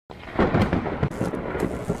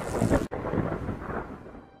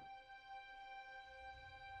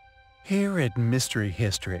Here at Mystery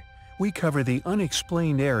History, we cover the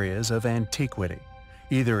unexplained areas of antiquity,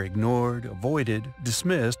 either ignored, avoided,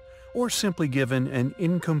 dismissed, or simply given an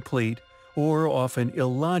incomplete or often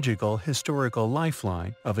illogical historical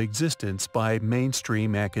lifeline of existence by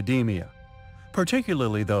mainstream academia,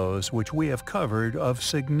 particularly those which we have covered of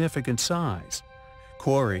significant size,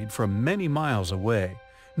 quarried from many miles away,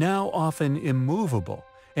 now often immovable,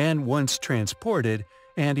 and once transported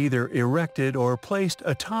and either erected or placed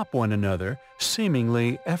atop one another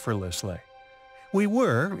seemingly effortlessly. We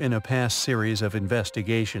were, in a past series of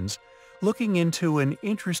investigations, looking into an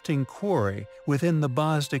interesting quarry within the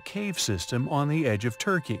Bosda cave system on the edge of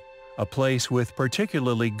Turkey, a place with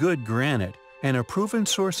particularly good granite and a proven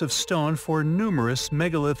source of stone for numerous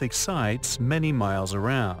megalithic sites many miles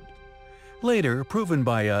around. Later proven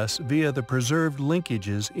by us via the preserved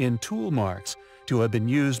linkages in tool marks to have been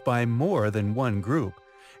used by more than one group,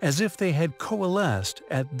 as if they had coalesced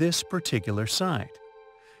at this particular site.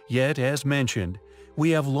 Yet, as mentioned, we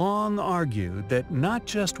have long argued that not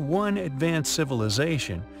just one advanced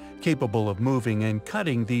civilization capable of moving and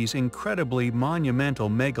cutting these incredibly monumental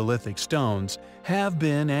megalithic stones have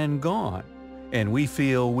been and gone, and we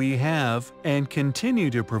feel we have and continue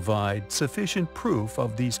to provide sufficient proof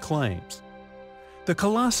of these claims. The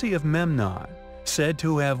Colossi of Memnon, said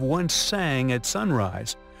to have once sang at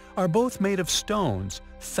sunrise, are both made of stones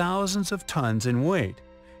thousands of tons in weight,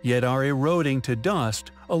 yet are eroding to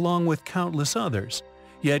dust along with countless others,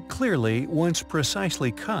 yet clearly once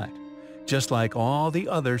precisely cut, just like all the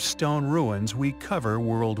other stone ruins we cover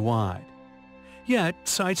worldwide. Yet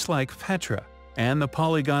sites like Petra and the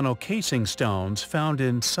polygonal casing stones found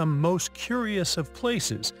in some most curious of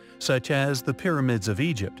places, such as the pyramids of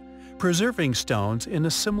Egypt, preserving stones in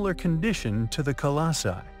a similar condition to the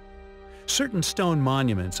colossi. Certain stone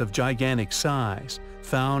monuments of gigantic size,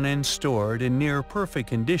 found and stored in near-perfect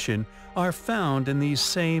condition, are found in these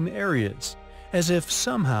same areas, as if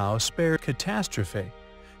somehow spared catastrophe.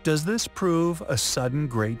 Does this prove a sudden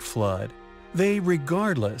great flood? They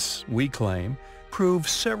regardless, we claim, prove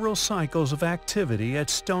several cycles of activity at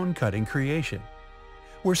stone-cutting creation.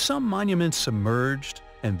 Were some monuments submerged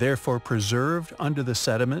and therefore preserved under the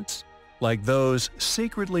sediments, like those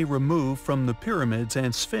secretly removed from the pyramids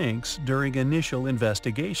and Sphinx during initial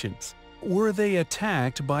investigations? Were they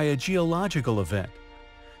attacked by a geological event?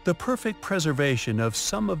 The perfect preservation of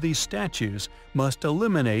some of these statues must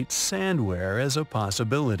eliminate sandware as a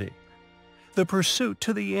possibility. The pursuit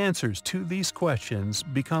to the answers to these questions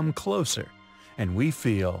become closer, and we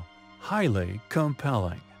feel highly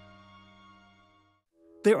compelling.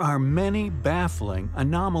 There are many baffling,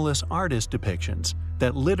 anomalous artist depictions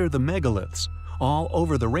that litter the megaliths all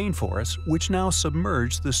over the rainforest which now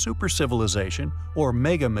submerge the super-civilization or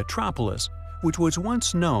mega-metropolis which was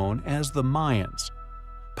once known as the Mayans.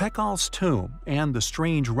 Pakal's tomb and the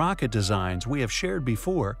strange rocket designs we have shared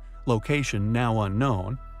before, location now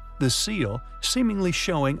unknown, the seal seemingly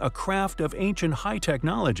showing a craft of ancient high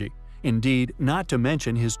technology, indeed not to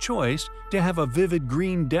mention his choice to have a vivid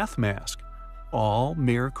green death mask. All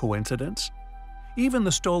mere coincidence? Even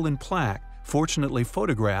the stolen plaque, fortunately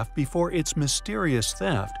photographed before its mysterious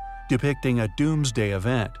theft, depicting a doomsday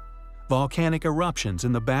event. Volcanic eruptions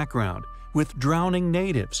in the background, with drowning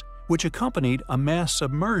natives, which accompanied a mass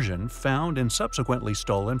submersion found and subsequently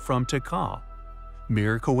stolen from Tikal.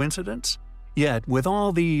 Mere coincidence? Yet, with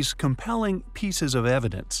all these compelling pieces of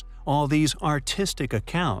evidence, all these artistic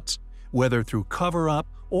accounts, whether through cover-up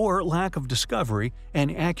or lack of discovery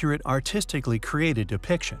and accurate artistically created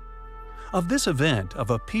depiction, of this event of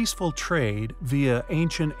a peaceful trade via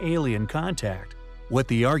ancient alien contact, what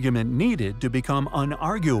the argument needed to become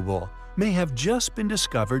unarguable may have just been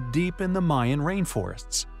discovered deep in the Mayan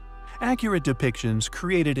rainforests. Accurate depictions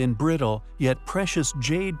created in brittle yet precious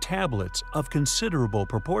jade tablets of considerable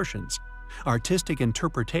proportions, artistic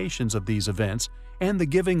interpretations of these events, and the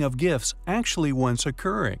giving of gifts actually once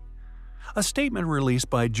occurring. A statement released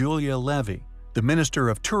by Julia Levy, the Minister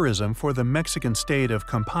of Tourism for the Mexican state of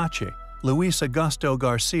Campeche, Luis Augusto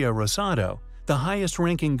Garcia Rosado, the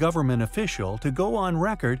highest-ranking government official to go on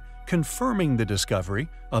record confirming the discovery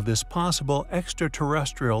of this possible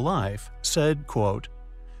extraterrestrial life, said, quote,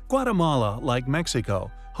 "Guatemala, like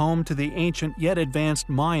Mexico, home to the ancient yet advanced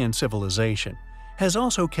Mayan civilization, has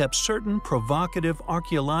also kept certain provocative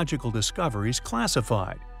archaeological discoveries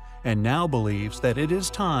classified, and now believes that it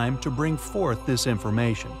is time to bring forth this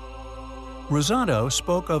information." Rosado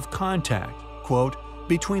spoke of contact, quote,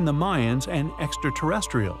 "between the Mayans and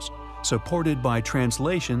extraterrestrials, supported by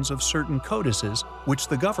translations of certain codices which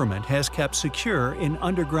the government has kept secure in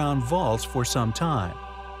underground vaults for some time."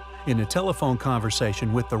 In a telephone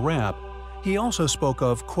conversation with the Rap, he also spoke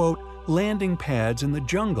of, quote, landing pads in the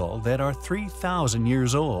jungle that are 3,000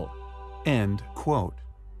 years old." End quote.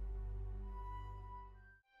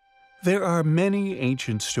 There are many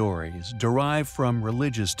ancient stories derived from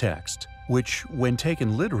religious texts, which, when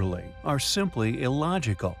taken literally, are simply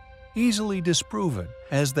illogical, easily disproven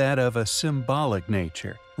as that of a symbolic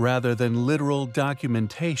nature rather than literal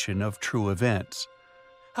documentation of true events.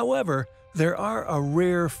 However, there are a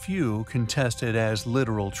rare few contested as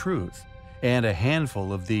literal truth, and a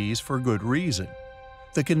handful of these for good reason.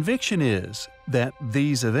 The conviction is that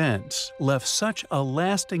these events left such a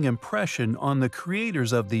lasting impression on the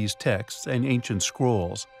creators of these texts and ancient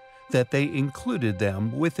scrolls that they included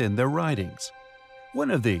them within their writings.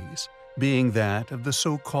 One of these being that of the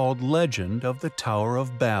so-called legend of the Tower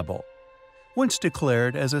of Babel. Once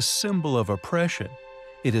declared as a symbol of oppression,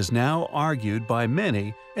 it is now argued by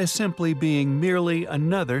many as simply being merely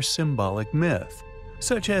another symbolic myth,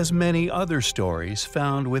 such as many other stories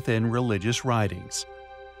found within religious writings.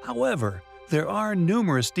 However, there are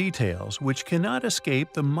numerous details which cannot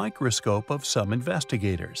escape the microscope of some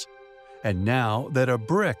investigators. And now that a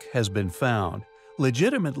brick has been found,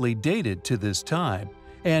 legitimately dated to this time,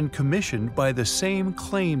 and commissioned by the same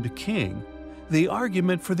claimed king, the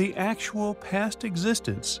argument for the actual past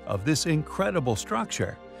existence of this incredible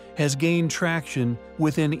structure has gained traction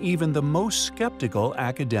within even the most skeptical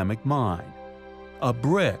academic mind. A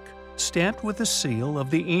brick, stamped with the seal of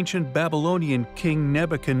the ancient Babylonian king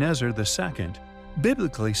Nebuchadnezzar II,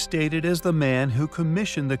 biblically stated as the man who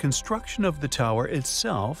commissioned the construction of the tower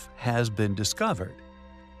itself, has been discovered.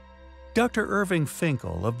 Dr. Irving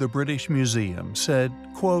Finkel of the British Museum said,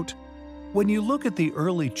 quote, "When you look at the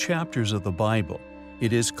early chapters of the Bible,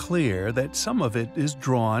 it is clear that some of it is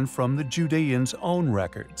drawn from the Judeans' own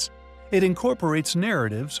records. It incorporates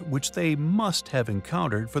narratives which they must have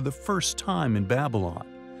encountered for the first time in Babylon,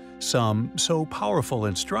 some so powerful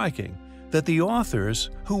and striking that the authors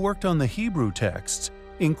who worked on the Hebrew texts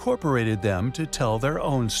incorporated them to tell their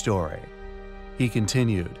own story." He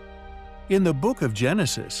continued, "In the book of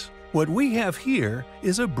Genesis, what we have here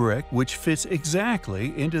is a brick which fits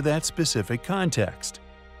exactly into that specific context.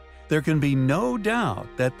 There can be no doubt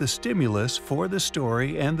that the stimulus for the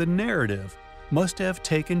story and the narrative must have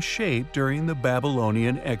taken shape during the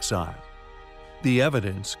Babylonian exile. The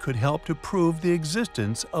evidence could help to prove the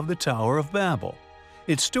existence of the Tower of Babel,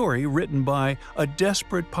 its story written by a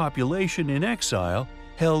desperate population in exile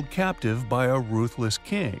held captive by a ruthless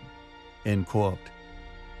king." End quote.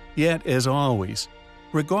 Yet, as always,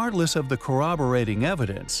 regardless of the corroborating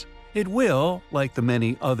evidence, it will, like the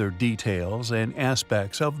many other details and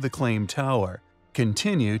aspects of the claimed tower,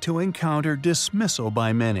 continue to encounter dismissal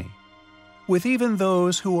by many, with even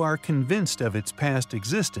those who are convinced of its past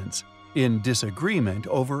existence in disagreement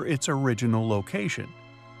over its original location.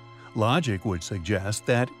 Logic would suggest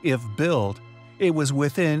that, if built, it was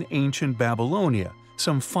within ancient Babylonia,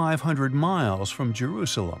 some 500 miles from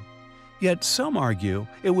Jerusalem. Yet some argue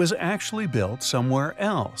it was actually built somewhere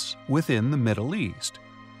else within the Middle East.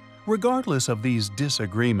 Regardless of these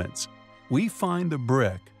disagreements, we find the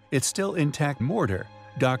brick, its still intact mortar,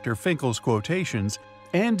 Dr. Finkel's quotations,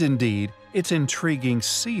 and indeed its intriguing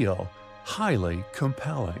seal, highly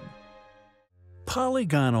compelling.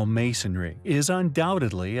 Polygonal masonry is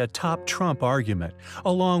undoubtedly a top trump argument,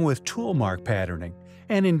 along with toolmark patterning,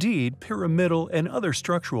 and indeed pyramidal and other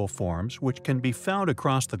structural forms which can be found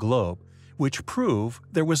across the globe, which prove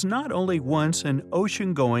there was not only once an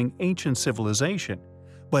ocean-going ancient civilization,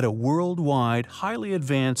 but a worldwide, highly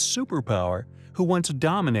advanced superpower who once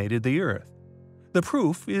dominated the Earth. The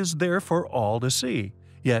proof is there for all to see,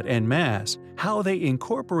 yet en masse, how they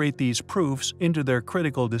incorporate these proofs into their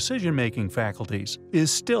critical decision-making faculties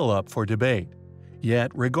is still up for debate.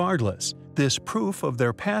 Yet regardless, this proof of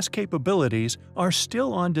their past capabilities are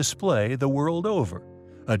still on display the world over,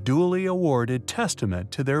 a duly awarded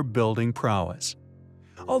testament to their building prowess.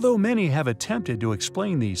 Although many have attempted to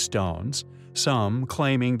explain these stones, some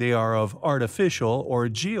claiming they are of artificial or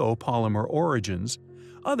geopolymer origins,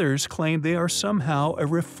 others claim they are somehow a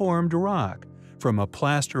reformed rock from a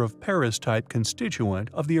plaster of Paris-type constituent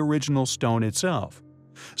of the original stone itself.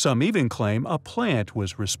 Some even claim a plant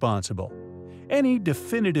was responsible. Any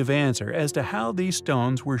definitive answer as to how these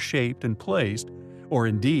stones were shaped and placed, or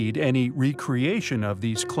indeed any recreation of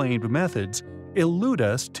these claimed methods, elude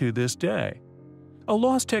us to this day. A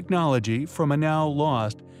lost technology from a now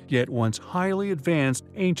lost, yet once highly advanced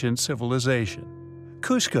ancient civilization.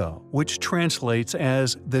 Cusco, which translates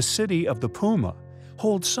as the City of the Puma,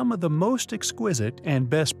 holds some of the most exquisite and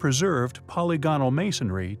best preserved polygonal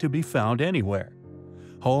masonry to be found anywhere.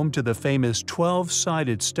 Home to the famous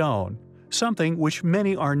 12-sided stone, Something which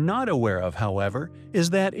many are not aware of, however, is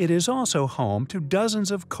that it is also home to dozens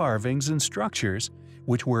of carvings and structures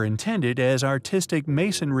which were intended as artistic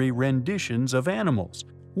masonry renditions of animals,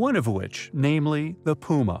 one of which, namely the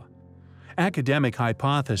puma. Academic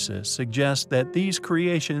hypothesis suggests that these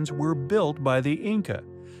creations were built by the Inca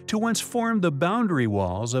to once form the boundary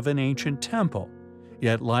walls of an ancient temple.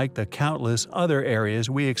 Yet, like the countless other areas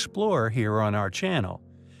we explore here on our channel,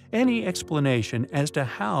 any explanation as to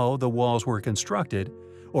how the walls were constructed,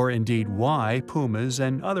 or indeed why pumas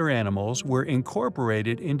and other animals were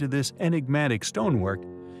incorporated into this enigmatic stonework,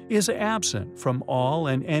 is absent from all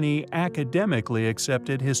and any academically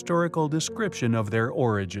accepted historical description of their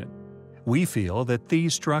origin. We feel that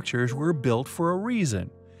these structures were built for a reason,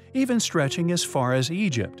 even stretching as far as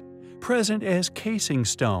Egypt, present as casing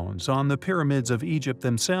stones on the pyramids of Egypt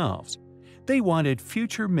themselves. They wanted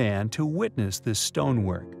future man to witness this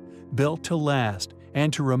stonework, built to last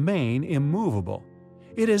and to remain immovable.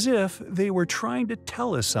 It is as if they were trying to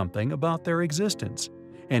tell us something about their existence,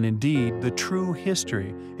 and indeed the true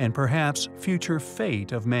history and perhaps future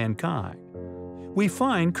fate of mankind. We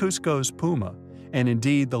find Cusco's puma, and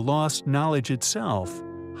indeed the lost knowledge itself,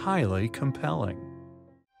 highly compelling.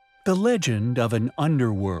 The legend of an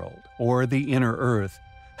underworld, or the inner earth,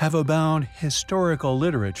 have abound historical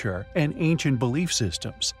literature and ancient belief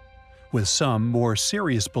systems, with some more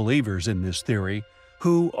serious believers in this theory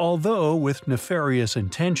who, although with nefarious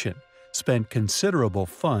intention, spent considerable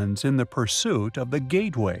funds in the pursuit of the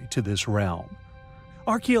gateway to this realm.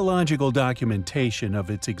 Archaeological documentation of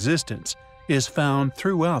its existence is found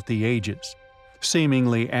throughout the ages,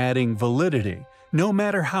 seemingly adding validity. No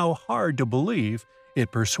matter how hard to believe,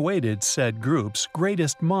 it persuaded said group's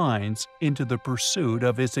greatest minds into the pursuit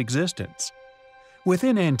of its existence.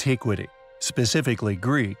 Within antiquity, specifically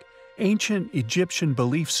Greek, ancient Egyptian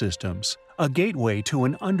belief systems, a gateway to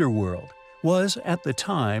an underworld was at the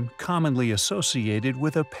time commonly associated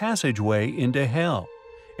with a passageway into hell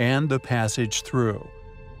and the passage through.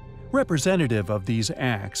 Representative of these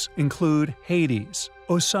acts include Hades,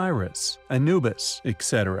 Osiris, Anubis,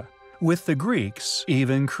 etc., with the Greeks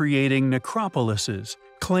even creating necropolises,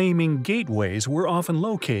 claiming gateways were often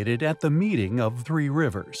located at the meeting of three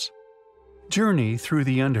rivers. Journey through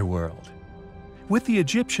the underworld. With the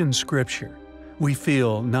Egyptian scripture, we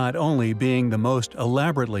feel not only being the most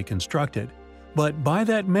elaborately constructed, but by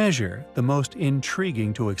that measure the most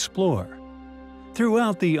intriguing to explore.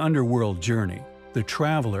 Throughout the underworld journey, the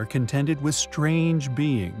traveler contended with strange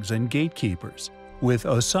beings and gatekeepers, with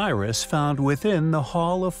Osiris found within the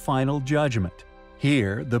Hall of Final Judgment.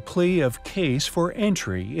 Here, the plea of case for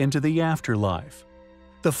entry into the afterlife.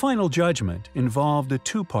 The Final Judgment involved a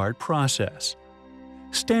two-part process.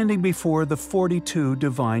 Standing before the 42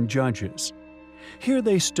 divine judges. Here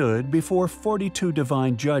they stood before 42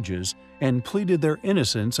 divine judges and pleaded their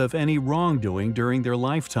innocence of any wrongdoing during their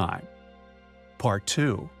lifetime. Part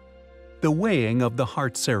 2. The weighing of the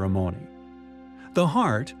heart ceremony. The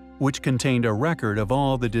heart, which contained a record of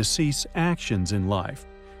all the deceased's actions in life,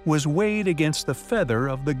 was weighed against the feather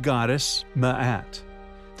of the goddess Ma'at.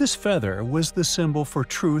 This feather was the symbol for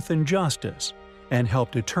truth and justice, and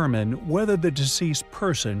helped determine whether the deceased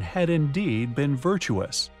person had indeed been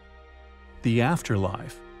virtuous. The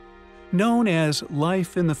afterlife. Known as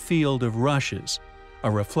life in the field of rushes,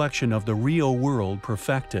 a reflection of the real world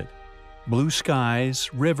perfected. Blue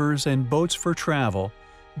skies, rivers and boats for travel,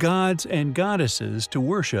 gods and goddesses to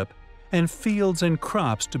worship, and fields and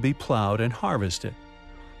crops to be plowed and harvested.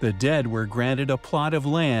 The dead were granted a plot of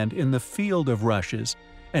land in the field of rushes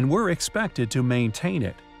and were expected to maintain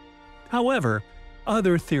it. However,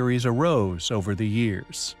 other theories arose over the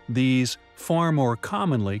years, these far more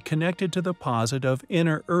commonly connected to the posit of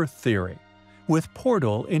inner Earth theory, with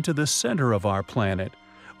portal into the center of our planet,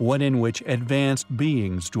 one in which advanced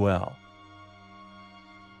beings dwell.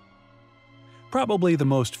 Probably the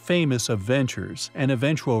most famous of ventures and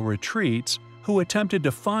eventual retreats who attempted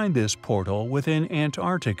to find this portal within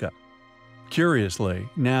Antarctica. Curiously,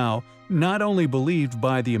 now not only believed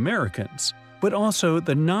by the Americans, but also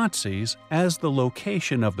the Nazis as the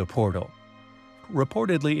location of the portal,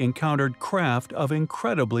 reportedly encountered craft of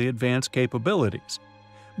incredibly advanced capabilities.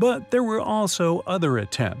 But there were also other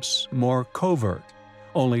attempts, more covert,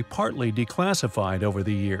 only partly declassified over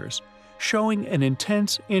the years, showing an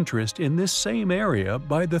intense interest in this same area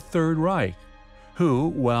by the Third Reich, who,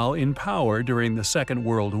 while in power during the Second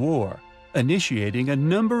World War, initiating a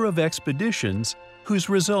number of expeditions whose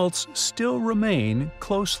results still remain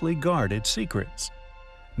closely guarded secrets.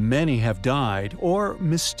 Many have died or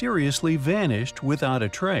mysteriously vanished without a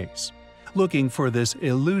trace, looking for this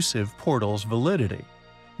elusive portal's validity.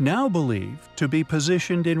 now believed to be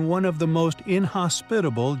positioned in one of the most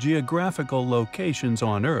inhospitable geographical locations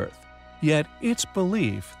on Earth. Yet its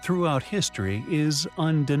belief throughout history is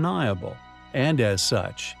undeniable, and as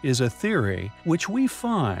such is a theory which we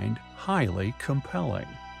find highly compelling.